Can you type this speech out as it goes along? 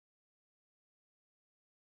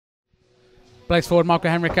Blaze forward, Michael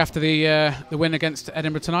Henrich, after the win against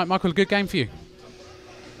Edinburgh tonight. Michael, a good game for you.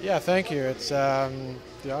 Yeah, thank you. It's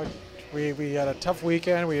we had a tough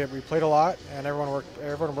weekend. We played a lot, and everyone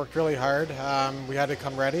worked really hard. We had to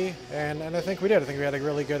come ready, and I think we did. I think we had a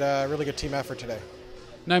really good team effort today.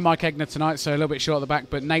 No Mike Egner tonight, so a little bit short at the back,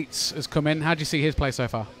 but Nate's has come in. How do you see his play so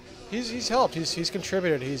far? He's helped. He's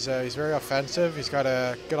contributed. He's very offensive. He's got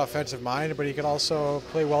a good offensive mind, but he can also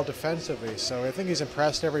play well defensively. So I think he's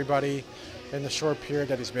impressed everybody in the short period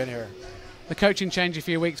that he's been here. The coaching change a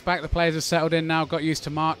few weeks back. The players have settled in now, got used to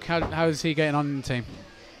Mark. How is he getting on in the team?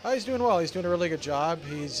 He's doing well. He's doing a really good job.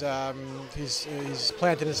 He's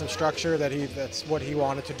planted in some structure that's what he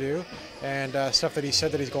wanted to do, and stuff that he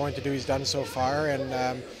said that he's going to do. He's done so far,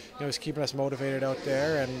 and he's keeping us motivated out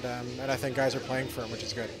there. And I think guys are playing for him, which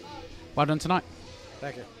is good. Well done tonight.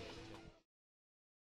 Thank you.